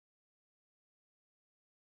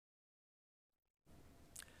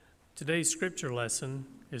Today's scripture lesson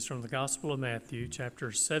is from the Gospel of Matthew,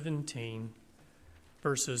 chapter 17,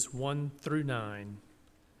 verses 1 through 9,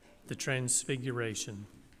 the Transfiguration.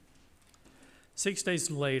 6 days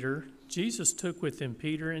later, Jesus took with him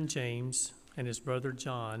Peter and James and his brother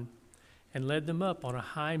John and led them up on a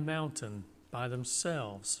high mountain by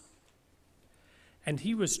themselves. And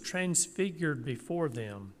he was transfigured before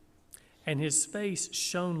them, and his face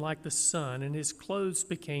shone like the sun, and his clothes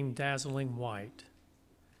became dazzling white.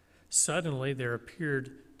 Suddenly there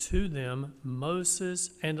appeared to them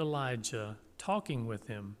Moses and Elijah talking with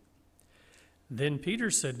him. Then Peter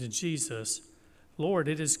said to Jesus, "Lord,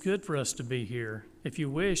 it is good for us to be here. If you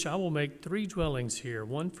wish, I will make 3 dwellings here,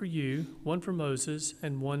 one for you, one for Moses,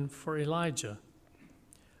 and one for Elijah."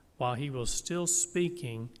 While he was still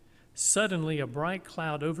speaking, suddenly a bright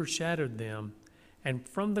cloud overshadowed them, and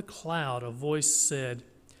from the cloud a voice said,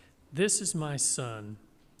 "This is my Son,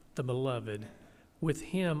 the beloved. With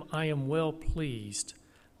him I am well pleased.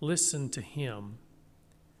 Listen to him."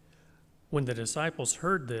 When the disciples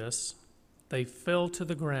heard this, they fell to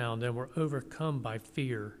the ground and were overcome by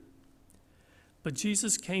fear. But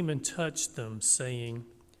Jesus came and touched them, saying,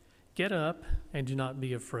 "Get up and do not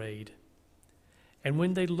be afraid." And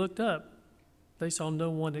when they looked up, they saw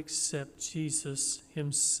no one except Jesus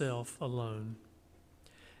himself alone.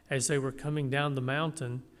 As they were coming down the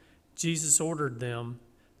mountain, Jesus ordered them,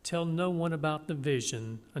 "Tell no one about the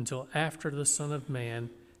vision until after the Son of Man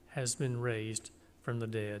has been raised from the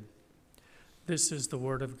dead." This is the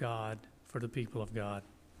word of God for the people of God.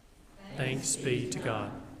 Thanks be to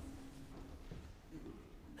God.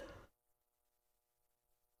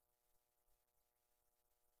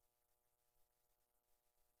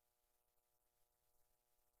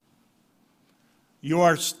 You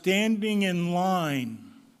are standing in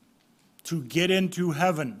line to get into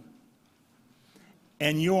heaven.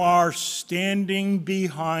 And you are standing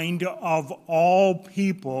behind, of all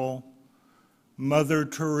people, Mother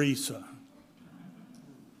Teresa.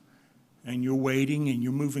 And you're waiting and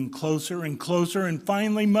you're moving closer and closer. And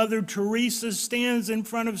finally, Mother Teresa stands in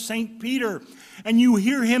front of St. Peter. And you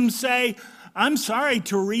hear him say, "I'm sorry,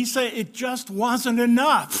 Teresa, it just wasn't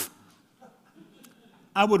enough."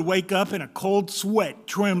 I would wake up in a cold sweat,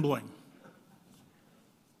 trembling.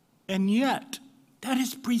 And yet, that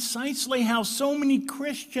is precisely how so many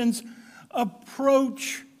Christians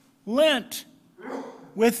approach Lent,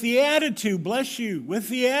 with the attitude, bless you, with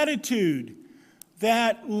the attitude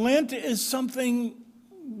that Lent is something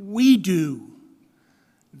we do,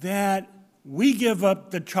 that we give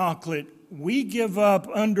up the chocolate, we give up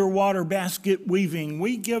underwater basket weaving,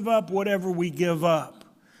 we give up whatever we give up,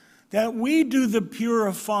 that we do the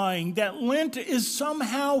purifying, that Lent is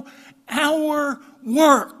somehow our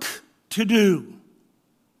work to do.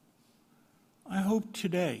 I hope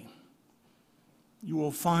today you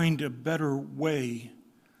will find a better way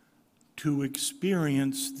to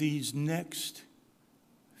experience these next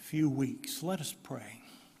few weeks. Let us pray.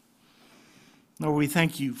 Lord, we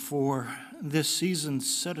thank you for this season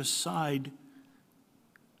set aside,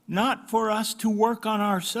 not for us to work on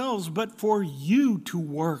ourselves, but for you to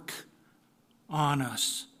work on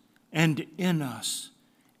us and in us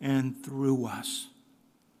and through us.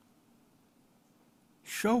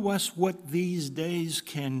 Show us what these days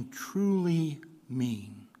can truly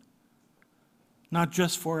mean, not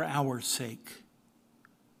just for our sake,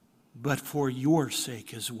 but for your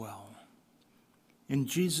sake as well. In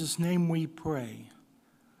Jesus' name we pray.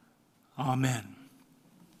 Amen.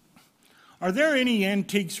 Are there any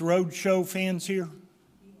Antiques Roadshow fans here?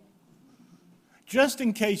 Just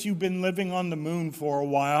in case you've been living on the moon for a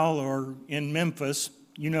while or in Memphis,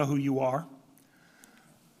 you know who you are.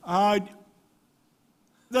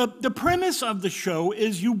 The premise of the show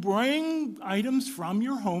is you bring items from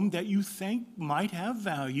your home that you think might have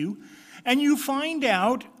value, and you find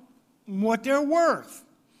out what they're worth.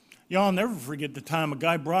 Y'all never forget the time a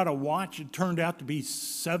guy brought a watch. It turned out to be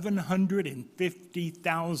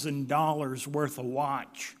 $750,000 worth of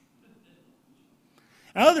watch.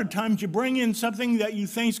 And other times you bring in something that you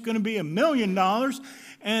think is going to be $1 million,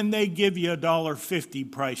 and they give you a $1.50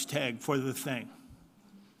 price tag for the thing.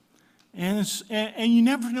 And you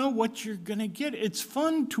never know what you're going to get. It's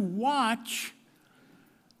fun to watch,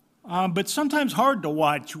 but sometimes hard to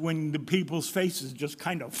watch when the people's faces just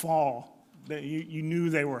kind of fall. You knew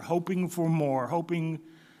they were hoping for more.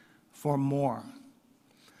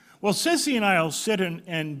 Well, Sissy and I will sit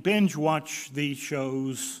and binge watch these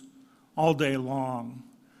shows all day long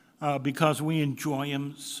because we enjoy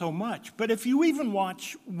them so much. But if you even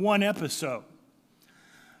watch one episode,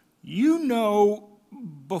 you know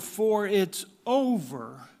before it's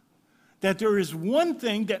over that there is one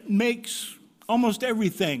thing that makes almost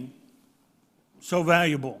everything so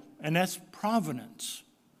valuable, and that's provenance.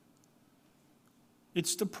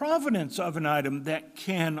 It's the provenance of an item that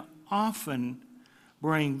can often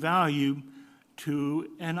bring value to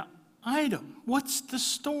an item. What's the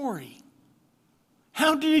story?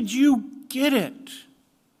 How did you get it?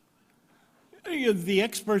 The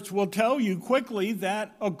experts will tell you quickly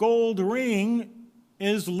that a gold ring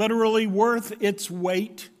is literally worth its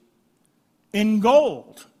weight in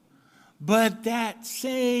gold. But that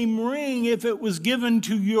same ring, if it was given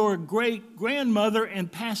to your great-grandmother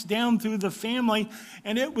and passed down through the family,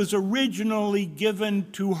 and it was originally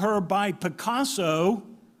given to her by Picasso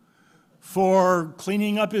for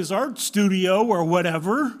cleaning up his art studio or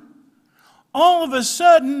whatever, all of a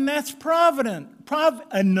sudden that's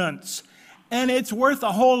provenance, and it's worth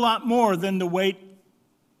a whole lot more than the weight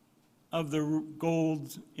of the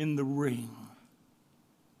gold in the ring.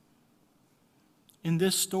 In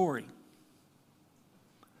this story,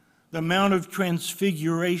 the Mount of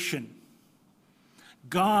Transfiguration,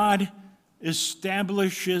 God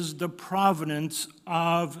establishes the provenance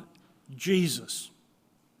of Jesus.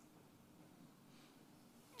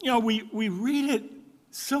 You know, we read it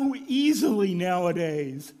so easily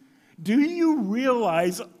nowadays. Do you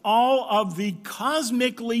realize all of the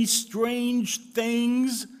cosmically strange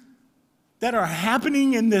things that are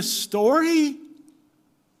happening in this story?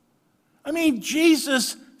 I mean,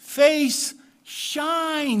 Jesus' face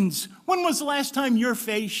shines. When was the last time your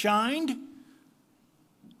face shined?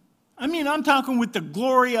 I mean, I'm talking with the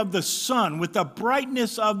glory of the sun, with the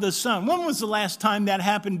brightness of the sun. When was the last time that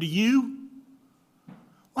happened to you?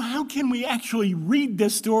 Well, how can we actually read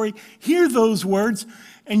this story, hear those words,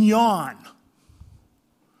 and yawn?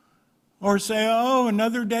 Or say, oh,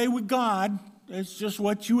 another day with God. It's just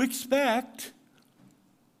what you expect.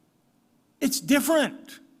 It's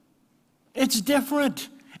different. It's different.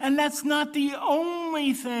 And that's not the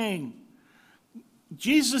only thing.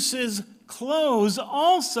 Jesus' clothes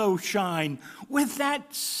also shine with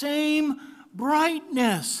that same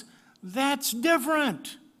brightness. That's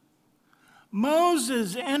different.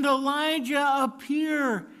 Moses and Elijah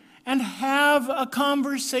appear and have a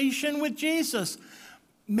conversation with Jesus.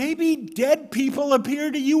 Maybe dead people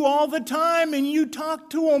appear to you all the time and you talk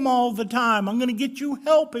to them all the time. I'm going to get you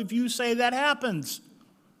help if you say that happens.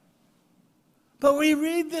 But we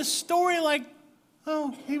read this story like,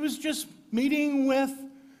 oh, he was just meeting with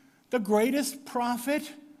the greatest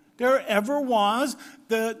prophet there ever was,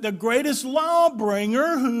 the greatest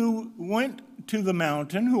lawbringer who went to the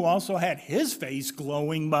mountain, who also had his face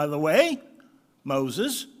glowing, by the way,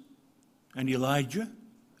 Moses and Elijah.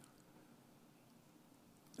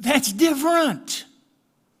 That's different.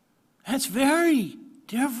 That's very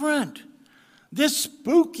different. This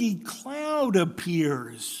spooky cloud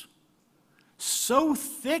appears, so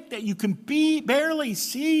thick that you can barely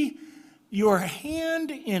see your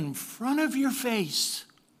hand in front of your face.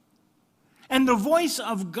 And the voice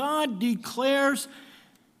of God declares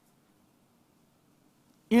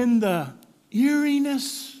in the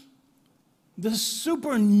eeriness, the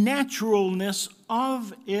supernaturalness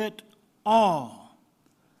of it all,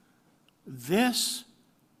 this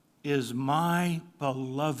is my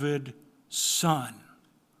beloved Son.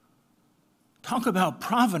 Talk about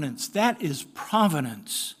providence. That is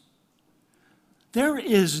providence. There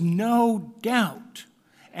is no doubt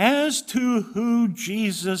as to who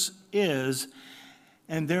Jesus is,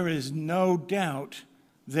 and there is no doubt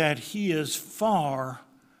that he is far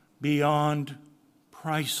beyond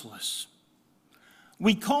priceless.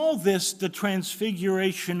 We call this the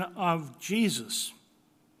transfiguration of Jesus,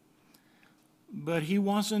 but he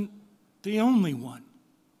wasn't the only one.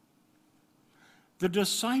 The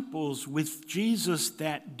disciples with Jesus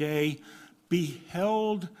that day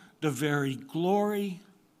beheld the very glory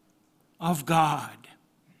of God,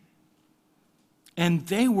 and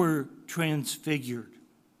they were transfigured.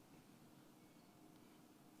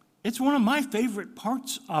 It's one of my favorite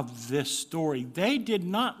parts of this story. They did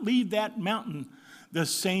not leave that mountain the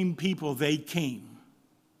same people they came.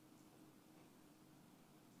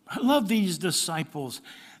 I love these disciples.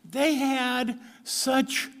 They had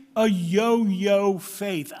such a yo-yo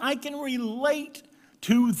faith. I can relate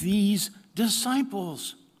to these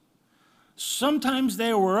disciples. Sometimes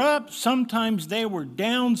they were up, sometimes they were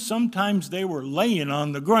down, sometimes they were laying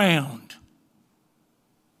on the ground.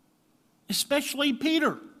 Especially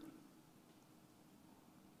Peter.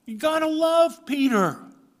 You gotta love Peter.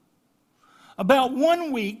 About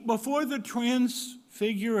 1 week before the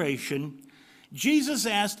transfiguration, Jesus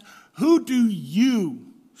asked, "Who do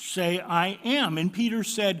you say I am?" And Peter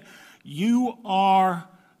said, "You are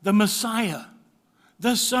the Messiah,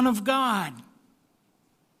 the Son of God."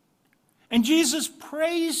 And Jesus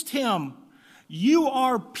praised him. You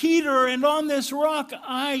are Peter, and on this rock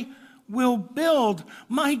I will build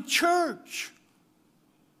my church.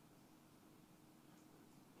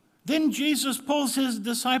 Then Jesus pulls his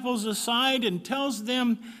disciples aside and tells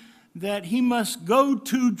them that he must go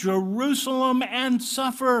to Jerusalem and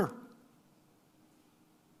suffer.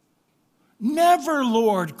 Never,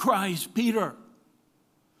 Lord, cries Peter.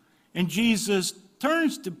 And Jesus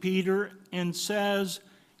turns to Peter and says,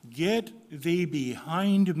 Get thee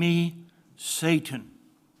behind me, Satan.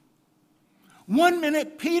 1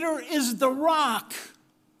 minute, Peter is the rock.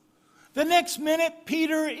 The next minute,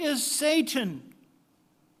 Peter is Satan.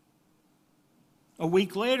 A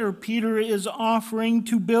week later, Peter is offering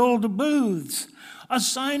to build booths, a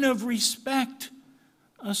sign of respect,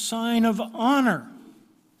 a sign of honor.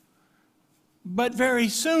 But very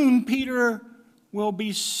soon, Peter will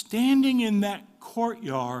be standing in that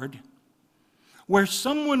courtyard where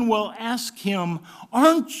someone will ask him,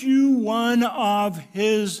 Aren't you one of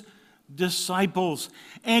his disciples?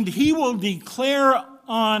 And he will declare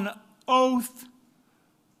on oath,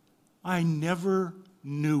 I never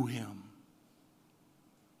knew him.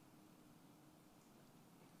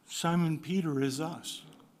 Simon Peter is us.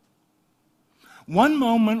 One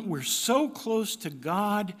moment we're so close to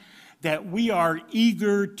God that we are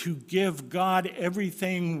eager to give God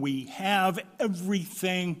everything we have,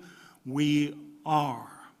 everything we are.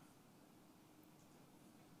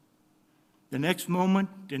 The next moment,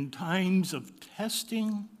 in times of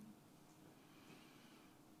testing,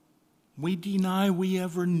 we deny we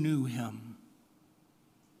ever knew him.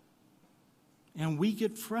 And we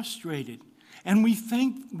get frustrated. And we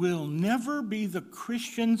think we'll never be the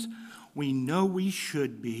Christians we know we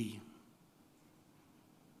should be.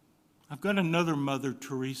 I've got another Mother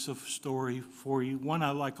Teresa story for you, one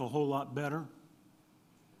I like a whole lot better.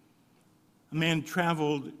 A man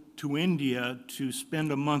traveled to India to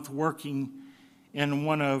spend a month working in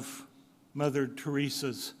one of Mother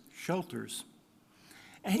Teresa's shelters.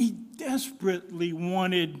 And he desperately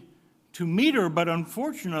wanted to meet her, but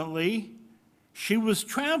unfortunately, she was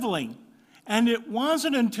traveling. And it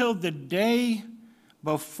wasn't until the day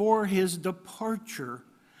before his departure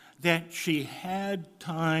that she had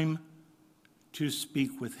time to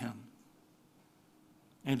speak with him.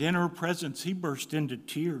 And in her presence, he burst into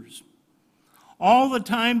tears. All the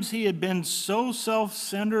times he had been so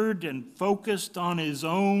self-centered and focused on his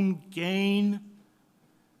own gain,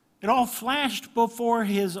 it all flashed before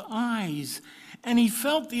his eyes, and he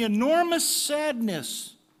felt the enormous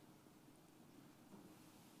sadness,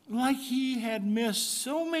 like he had missed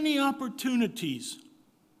so many opportunities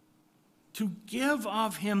to give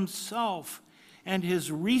of himself and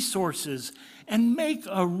his resources and make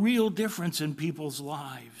a real difference in people's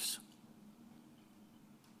lives.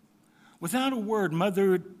 Without a word,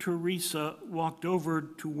 Mother Teresa walked over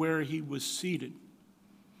to where he was seated.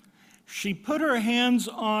 She put her hands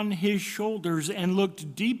on his shoulders and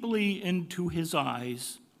looked deeply into his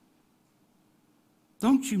eyes.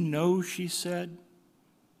 Don't you know, she said,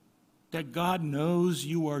 that God knows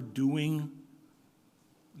you are doing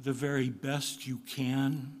the very best you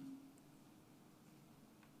can?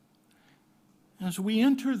 As we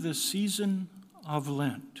enter the season of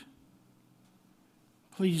Lent,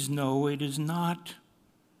 please know it is not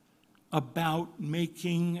about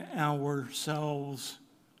making ourselves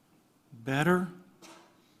better.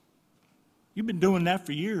 You've been doing that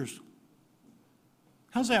for years.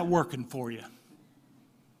 How's that working for you?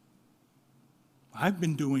 I've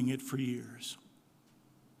been doing it for years.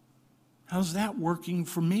 How's that working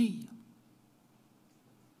for me?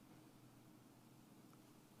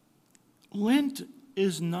 Lent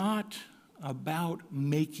is not about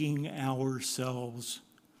making ourselves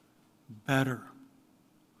better.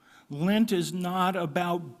 Lent is not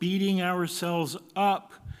about beating ourselves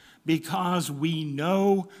up because we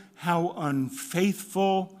know how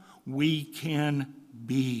unfaithful we can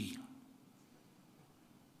be.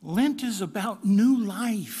 Lent is about new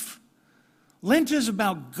life. Lent is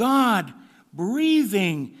about God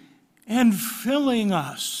breathing and filling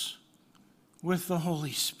us with the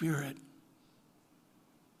Holy Spirit.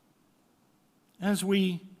 As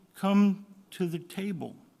we come to the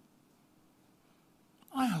table,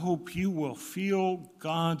 I hope you will feel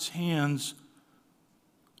God's hands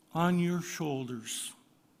on your shoulders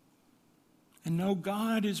and know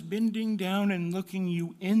God is bending down and looking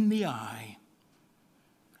you in the eye.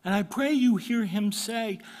 And I pray you hear him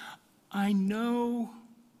say, I know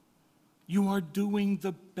you are doing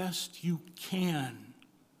the best you can.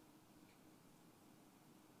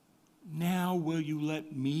 Now will you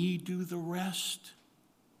let me do the rest?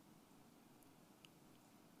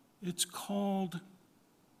 It's called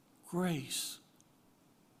grace.